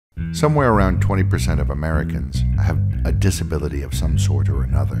Somewhere around 20% of Americans have a disability of some sort or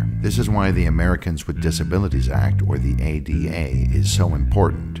another. This is why the Americans with Disabilities Act, or the ADA, is so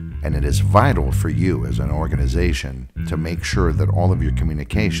important, and it is vital for you as an organization to make sure that all of your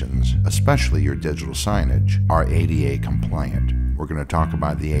communications, especially your digital signage, are ADA compliant. We're going to talk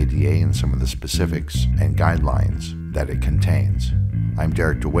about the ADA and some of the specifics and guidelines that it contains. I'm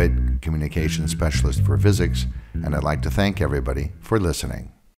Derek DeWitt, Communications Specialist for Visix, and I'd like to thank everybody for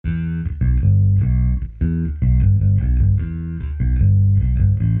listening.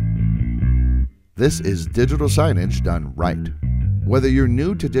 This is digital signage done right. Whether you're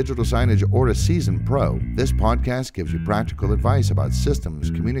new to digital signage or a seasoned pro, this podcast gives you practical advice about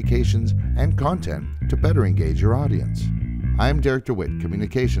systems, communications, and content to better engage your audience. I'm Derek DeWitt,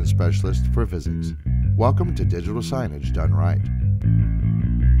 Communications Specialist for Visix. Welcome to Digital Signage Done Right.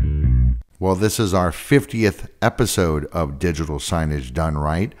 Well, this is our 50th episode of Digital Signage Done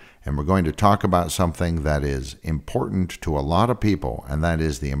Right, and we're going to talk about something that is important to a lot of people, and that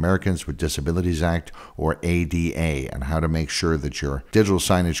is the Americans with Disabilities Act, or ADA, and how to make sure that your digital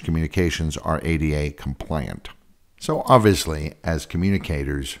signage communications are ADA compliant. So obviously, as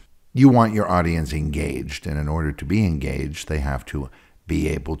communicators, you want your audience engaged, and in order to be engaged, they have to be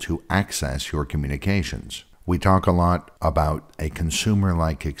able to access your communications. We talk a lot about a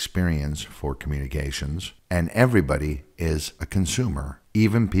consumer-like experience for communications, and everybody is a consumer,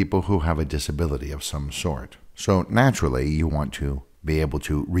 even people who have a disability of some sort. So naturally, you want to be able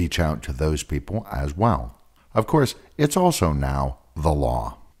to reach out to those people as well. Of course, it's also now the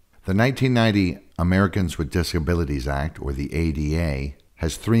law. The 1990 Americans with Disabilities Act, or the ADA,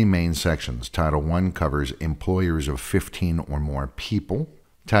 has three main sections. Title I covers employers of 15 or more people.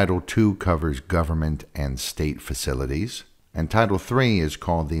 Title II covers government and state facilities. And Title III is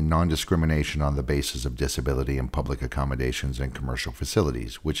called the Non-Discrimination on the Basis of Disability in Public Accommodations and Commercial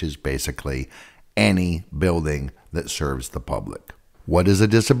Facilities, which is basically any building that serves the public. What is a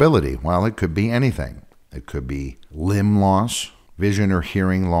disability? Well, it could be anything. It could be limb loss, vision or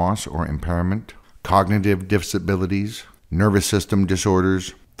hearing loss or impairment, cognitive disabilities, nervous system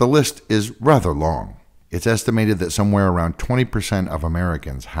disorders. The list is rather long. It's estimated that somewhere around 20% of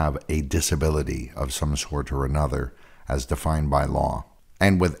Americans have a disability of some sort or another, as defined by law.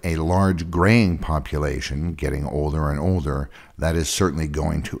 And with a large graying population getting older and older, that is certainly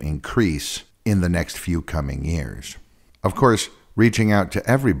going to increase in the next few coming years. Of course, reaching out to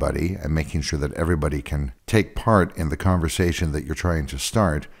everybody and making sure that everybody can take part in the conversation that you're trying to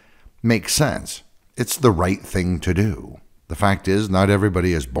start makes sense. It's the right thing to do. The fact is, not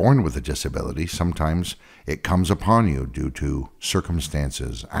everybody is born with a disability. Sometimes it comes upon you due to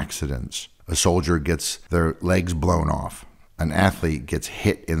circumstances, accidents. A soldier gets their legs blown off. An athlete gets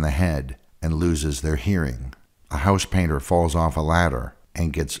hit in the head and loses their hearing. A house painter falls off a ladder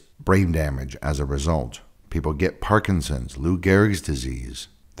and gets brain damage as a result. People get Parkinson's, Lou Gehrig's disease.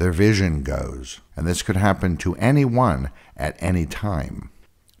 Their vision goes. And this could happen to anyone at any time.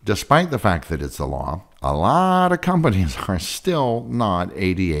 Despite the fact that it's the law, a lot of companies are still not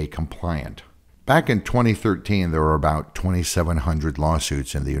ADA compliant. Back in 2013, there were about 2,700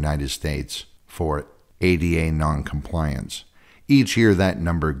 lawsuits in the United States for ADA non-compliance. Each year, that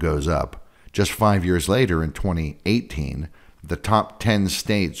number goes up. Just 5 years later, in 2018, the top 10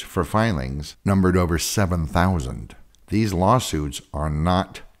 states for filings numbered over 7,000. These lawsuits are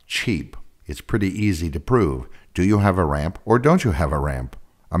not cheap. It's pretty easy to prove. Do you have a ramp or don't you have a ramp?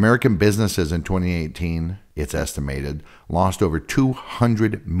 American businesses in 2018, it's estimated, lost over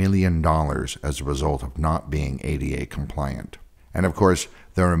 $200 million as a result of not being ADA compliant. And of course,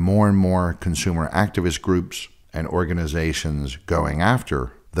 there are more and more consumer activist groups and organizations going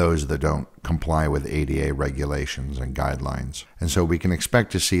after those that don't comply with ADA regulations and guidelines. And so we can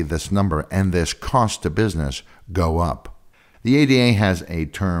expect to see this number and this cost to business go up. The ADA has a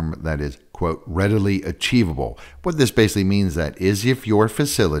term that is, quote, readily achievable. What this basically means that is if your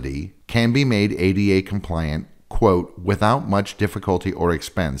facility can be made ADA compliant, quote, without much difficulty or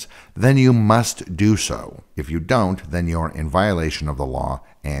expense, then you must do so. If you don't, then you're in violation of the law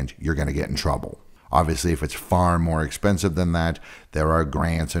and you're going to get in trouble. Obviously, if it's far more expensive than that, there are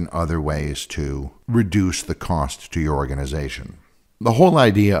grants and other ways to reduce the cost to your organization. The whole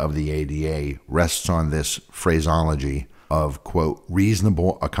idea of the ADA rests on this phraseology of, quote,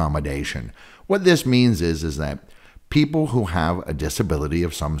 reasonable accommodation. What this means is that people who have a disability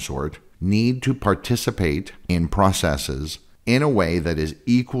of some sort need to participate in processes in a way that is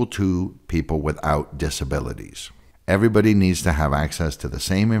equal to people without disabilities. Everybody needs to have access to the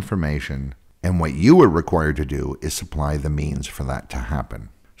same information, and what you are required to do is supply the means for that to happen.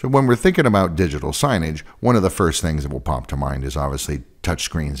 So when we're thinking about digital signage, one of the first things that will pop to mind is obviously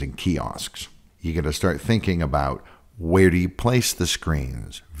touchscreens and kiosks. You got to start thinking about, where do you place the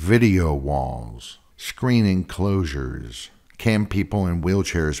screens, video walls, screen enclosures. Can people in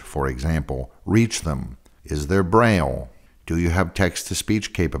wheelchairs, for example, reach them? Is there braille? Do you have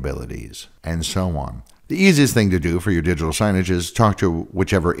text-to-speech capabilities? And so on. The easiest thing to do for your digital signage is talk to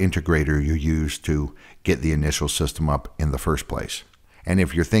whichever integrator you use to get the initial system up in the first place. And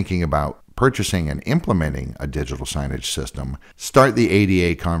if you're thinking about purchasing and implementing a digital signage system, start the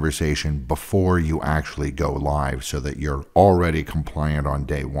ADA conversation before you actually go live so that you're already compliant on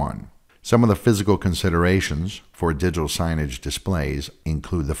day one. Some of the physical considerations for digital signage displays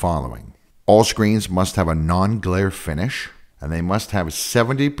include the following. All screens must have a non-glare finish, and they must have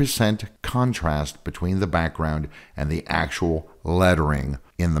 70% contrast between the background and the actual lettering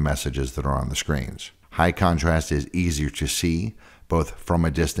in the messages that are on the screens. High contrast is easier to see, both from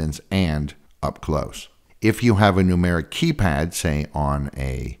a distance and up close. If you have a numeric keypad, say on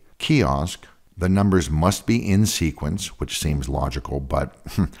a kiosk, the numbers must be in sequence, which seems logical, but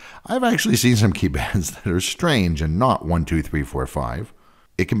I've actually seen some keypads that are strange and not 1, 2, 3, 4, 5.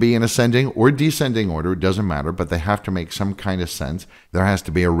 It can be in ascending or descending order, it doesn't matter, but they have to make some kind of sense. There has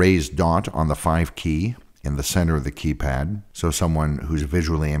to be a raised dot on the 5 key in the center of the keypad, so someone who's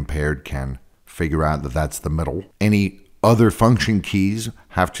visually impaired can figure out that that's the middle. Any other function keys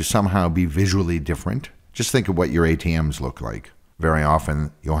have to somehow be visually different. Just think of what your ATMs look like. Very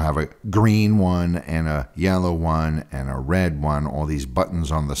often you'll have a green one and a yellow one and a red one, all these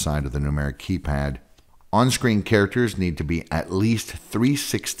buttons on the side of the numeric keypad. On-screen characters need to be at least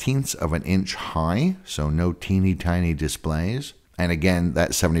 3/16 of an inch high, so no teeny tiny displays. And again,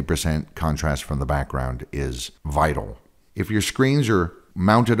 that 70% contrast from the background is vital. If your screens are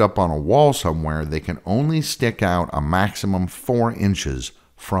mounted up on a wall somewhere, they can only stick out a maximum 4 inches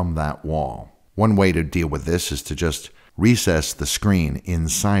from that wall. One way to deal with this is to just recess the screen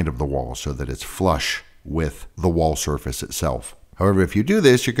inside of the wall so that it's flush with the wall surface itself. However, if you do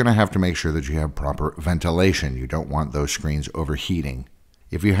this, you're going to have to make sure that you have proper ventilation. You don't want those screens overheating.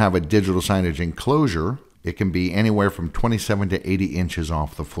 If you have a digital signage enclosure, it can be anywhere from 27 to 80 inches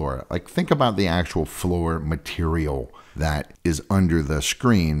off the floor. Like, think about the actual floor material that is under the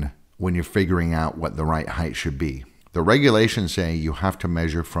screen when you're figuring out what the right height should be. The regulations say you have to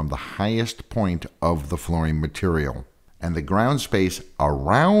measure from the highest point of the flooring material, and the ground space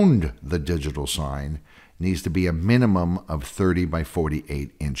around the digital sign needs to be a minimum of 30 by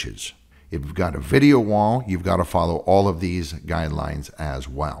 48 inches. If you've got a video wall, you've got to follow all of these guidelines as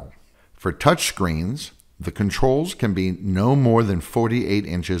well. For touch screens, the controls can be no more than 48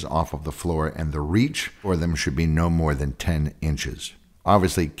 inches off of the floor, and the reach for them should be no more than 10 inches.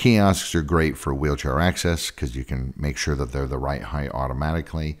 Obviously, kiosks are great for wheelchair access because you can make sure that they're the right height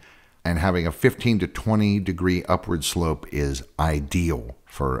automatically. And having a 15 to 20 degree upward slope is ideal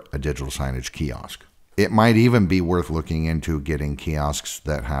for a digital signage kiosk. It might even be worth looking into getting kiosks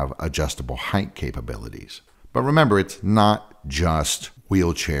that have adjustable height capabilities. But remember, it's not just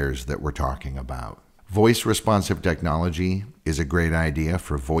wheelchairs that we're talking about. Voice responsive technology is a great idea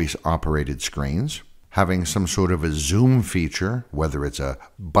for voice operated screens. Having some sort of a zoom feature, whether it's a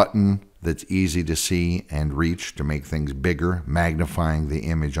button that's easy to see and reach to make things bigger, magnifying the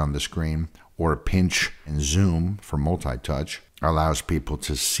image on the screen, or a pinch and zoom for multi-touch, allows people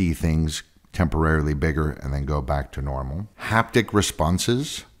to see things temporarily bigger and then go back to normal. Haptic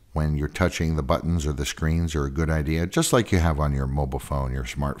responses when you're touching the buttons or the screens are a good idea, just like you have on your mobile phone, your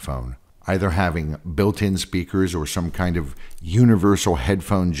smartphone. Either having built-in speakers or some kind of universal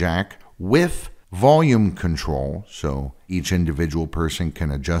headphone jack with volume control, so each individual person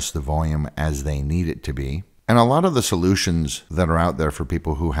can adjust the volume as they need it to be. And a lot of the solutions that are out there for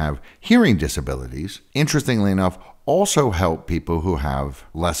people who have hearing disabilities, interestingly enough, also help people who have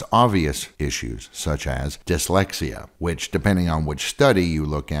less obvious issues, such as dyslexia, which, depending on which study you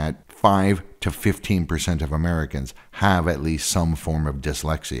look at, 5 to 15% of Americans have at least some form of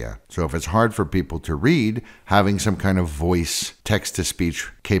dyslexia. So if it's hard for people to read, having some kind of voice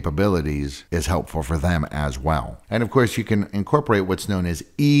text-to-speech capabilities is helpful for them as well. And of course, you can incorporate what's known as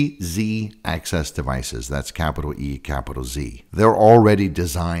EZ access devices. That's capital E, capital Z. They're already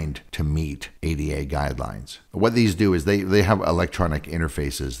designed to meet ADA guidelines. What these do is they have electronic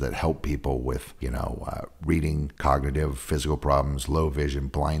interfaces that help people with, reading, cognitive, physical problems, low vision,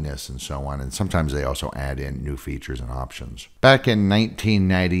 blindness, and so on. And sometimes they also add in new features and options. Back in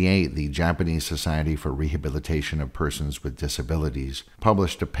 1998, the Japanese Society for Rehabilitation of Persons with Disabilities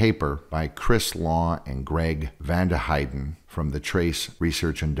published a paper by Chris Law and Greg Vandeheyden from the Trace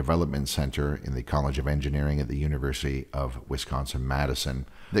Research and Development Center in the College of Engineering at the University of Wisconsin-Madison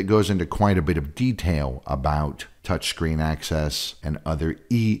that goes into quite a bit of detail about touchscreen access, and other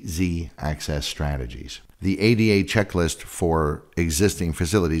easy access strategies. The ADA checklist for existing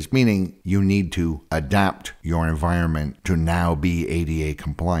facilities, meaning you need to adapt your environment to now be ADA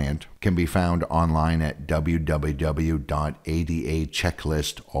compliant, can be found online at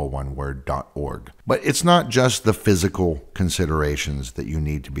www.adachecklist.org. But it's not just the physical considerations that you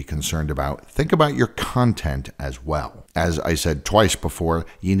need to be concerned about. Think about your content as well. As I said twice before,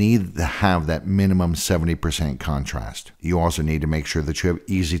 you need to have that minimum 70% contrast. You also need to make sure that you have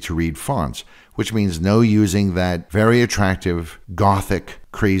easy to read fonts, which means no using that very attractive, gothic,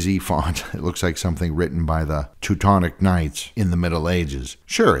 crazy font. It looks like something written by the Teutonic Knights in the Middle Ages.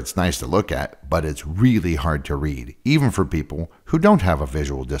 Sure, it's nice to look at, but it's really hard to read, even for people who don't have a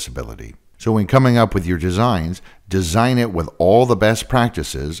visual disability. So when coming up with your designs, design it with all the best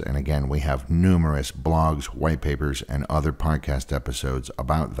practices. And again, we have numerous blogs, white papers, and other podcast episodes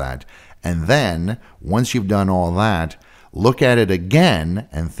about that. And then, once you've done all that, look at it again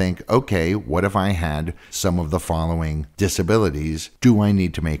and think, okay, what if I had some of the following disabilities? Do I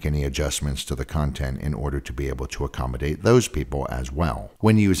need to make any adjustments to the content in order to be able to accommodate those people as well?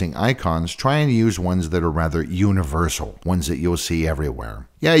 When using icons, try and use ones that are rather universal, ones that you'll see everywhere.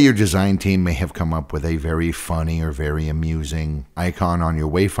 Yeah, your design team may have come up with a very funny or very amusing icon on your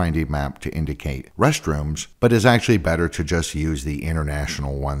wayfinding map to indicate restrooms, but it's actually better to just use the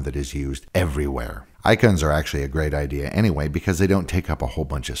international one that is used everywhere. Icons are actually a great idea anyway because they don't take up a whole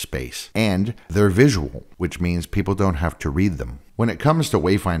bunch of space. And they're visual, which means people don't have to read them. When it comes to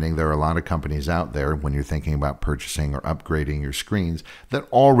wayfinding, there are a lot of companies out there, when you're thinking about purchasing or upgrading your screens, that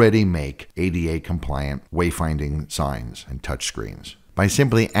already make ADA compliant wayfinding signs and touchscreens. By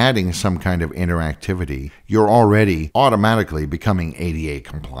simply adding some kind of interactivity, you're already automatically becoming ADA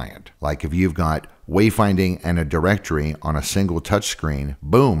compliant. Like if you've got wayfinding and a directory on a single touchscreen,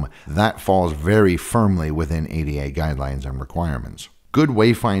 boom, that falls very firmly within ADA guidelines and requirements. Good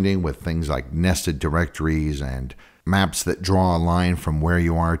wayfinding with things like nested directories and maps that draw a line from where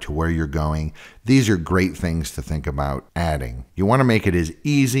you are to where you're going. These are great things to think about adding. You want to make it as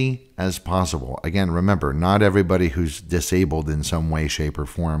easy as possible. Again, remember, not everybody who's disabled in some way, shape, or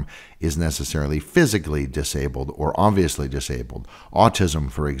form is necessarily physically disabled or obviously disabled.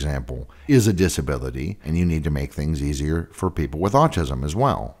 Autism, for example, is a disability, and you need to make things easier for people with autism as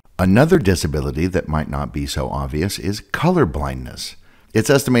well. Another disability that might not be so obvious is color blindness. It's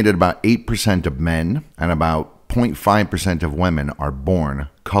estimated about 8% of men and about 0.5% of women are born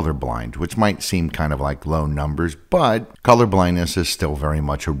colorblind, which might seem kind of like low numbers, but colorblindness is still very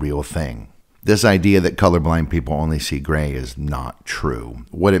much a real thing. This idea that colorblind people only see gray is not true.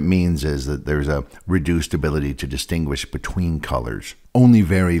 What it means is that there's a reduced ability to distinguish between colors. Only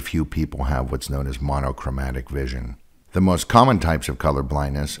very few people have what's known as monochromatic vision. The most common types of color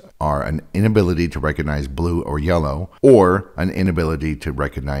blindness are an inability to recognize blue or yellow, or an inability to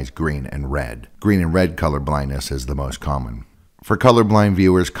recognize green and red. Green and red color blindness is the most common. For colorblind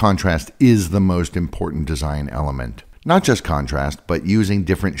viewers, contrast is the most important design element. Not just contrast, but using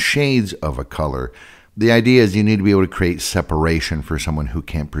different shades of a color. The idea is you need to be able to create separation for someone who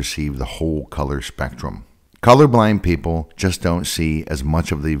can't perceive the whole color spectrum. Colorblind people just don't see as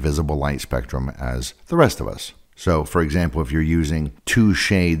much of the visible light spectrum as the rest of us. So, for example, if you're using 2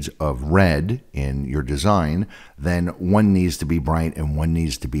 shades of red in your design, then one needs to be bright and one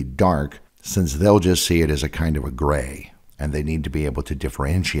needs to be dark, since they'll just see it as a kind of a gray, and they need to be able to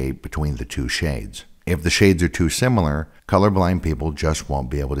differentiate between the 2 shades. If the shades are too similar, colorblind people just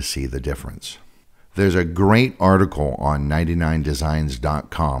won't be able to see the difference. There's a great article on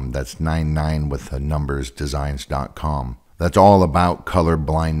 99designs.com, that's 99 with the numbers, designs.com. That's all about color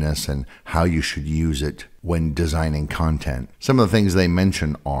blindness and how you should use it when designing content. Some of the things they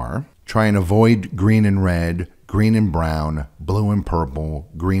mention are try and avoid green and red, green and brown, blue and purple,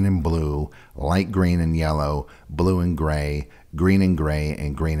 green and blue, light green and yellow, blue and gray,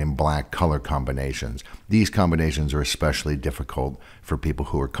 and green and black color combinations. These combinations are especially difficult for people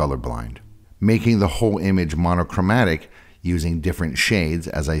who are colorblind. Making the whole image monochromatic using different shades,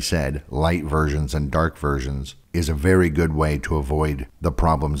 as I said, light versions and dark versions, is a very good way to avoid the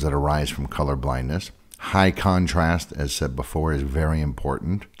problems that arise from color blindness. High contrast, as said before, is very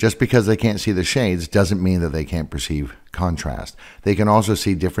important. Just because they can't see the shades doesn't mean that they can't perceive contrast. They can also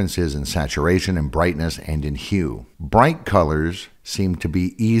see differences in saturation and brightness and in hue. Bright colors seem to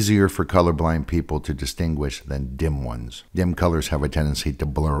be easier for colorblind people to distinguish than dim ones. Dim colors have a tendency to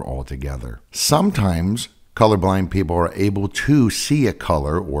blur altogether. Sometimes colorblind people are able to see a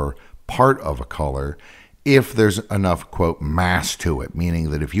color or part of a color if there's enough, quote, mass to it,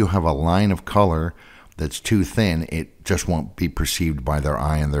 meaning that if you have a line of color that's too thin, it just won't be perceived by their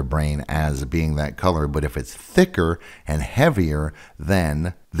eye and their brain as being that color. But if it's thicker and heavier,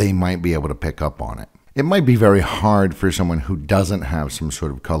 then they might be able to pick up on it. It might be very hard for someone who doesn't have some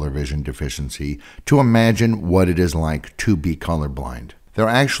sort of color vision deficiency to imagine what it is like to be colorblind. There are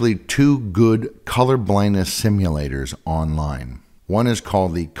actually 2 good color blindness simulators online. One is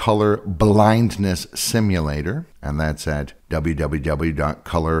called the Color Blindness Simulator, and that's at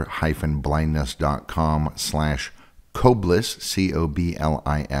www.color-blindness.com/Coblis,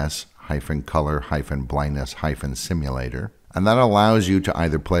 COBLIS-color-blindness-simulator. And that allows you to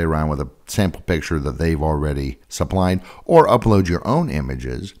either play around with a sample picture that they've already supplied or upload your own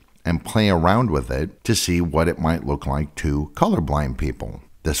images and play around with it to see what it might look like to colorblind people.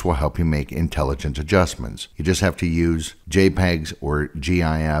 This will help you make intelligent adjustments. You just have to use JPEGs or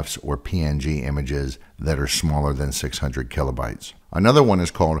GIFs or PNG images that are smaller than 600 kilobytes. Another one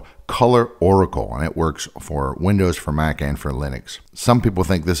is called Color Oracle, and it works for Windows, for Mac, and for Linux. Some people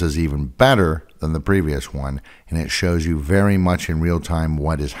think this is even better than the previous one, and it shows you very much in real time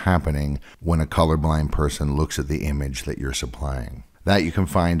what is happening when a colorblind person looks at the image that you're supplying. That you can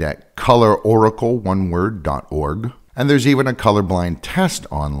find at colororacle.org. And there's even a colorblind test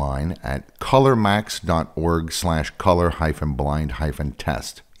online at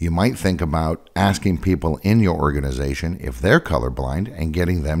colormax.org/color-blind-test. You might think about asking people in your organization if they're colorblind and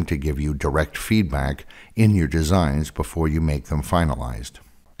getting them to give you direct feedback in your designs before you make them finalized.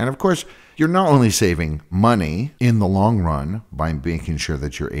 And of course, you're not only saving money in the long run by making sure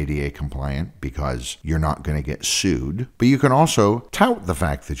that you're ADA compliant because you're not going to get sued, but you can also tout the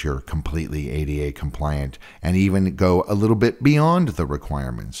fact that you're completely ADA compliant and even go a little bit beyond the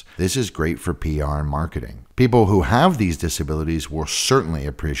requirements. This is great for PR and marketing. People who have these disabilities will certainly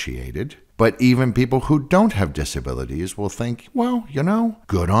appreciate it. But even people who don't have disabilities will think, well,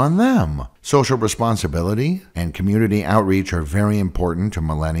 good on them. Social responsibility and community outreach are very important to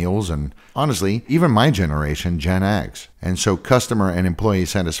millennials and, honestly, even my generation, Gen X. And so customer and employee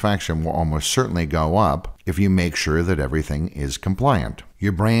satisfaction will almost certainly go up if you make sure that everything is compliant.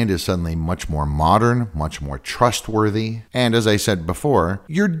 Your brand is suddenly much more modern, much more trustworthy, and as I said before,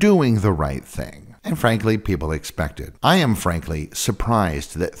 you're doing the right thing. And frankly, people expect it. I am frankly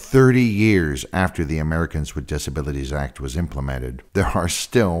surprised that 30 years after the Americans with Disabilities Act was implemented, there are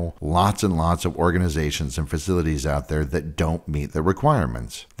still lots and lots of organizations and facilities out there that don't meet the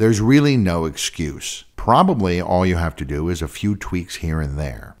requirements. There's really no excuse. Probably all you have to do is a few tweaks here and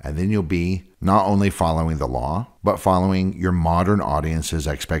there, and then you'll be not only following the law, but following your modern audience's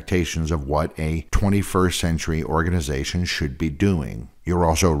expectations of what a 21st century organization should be doing. You're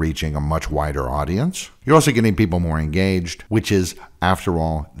also reaching a much wider audience. You're also getting people more engaged, which is, after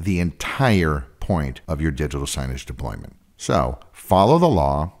all, the entire point of your digital signage deployment. So, follow the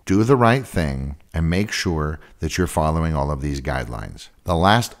law, do the right thing, and make sure that you're following all of these guidelines. The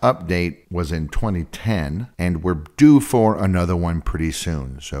last update was in 2010, and we're due for another one pretty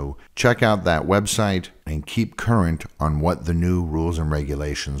soon. So check out that website and keep current on what the new rules and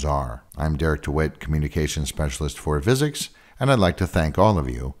regulations are. I'm Derek DeWitt, Communications Specialist for Visix, and I'd like to thank all of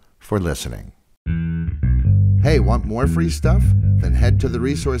you for listening. Hey, want more free stuff? Then head to the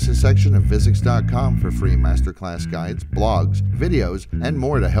resources section of Visix.com for free masterclass guides, blogs, videos, and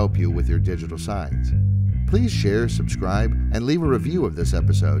more to help you with your digital signs. Please share, subscribe, and leave a review of this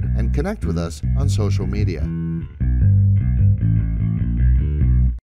episode and connect with us on social media.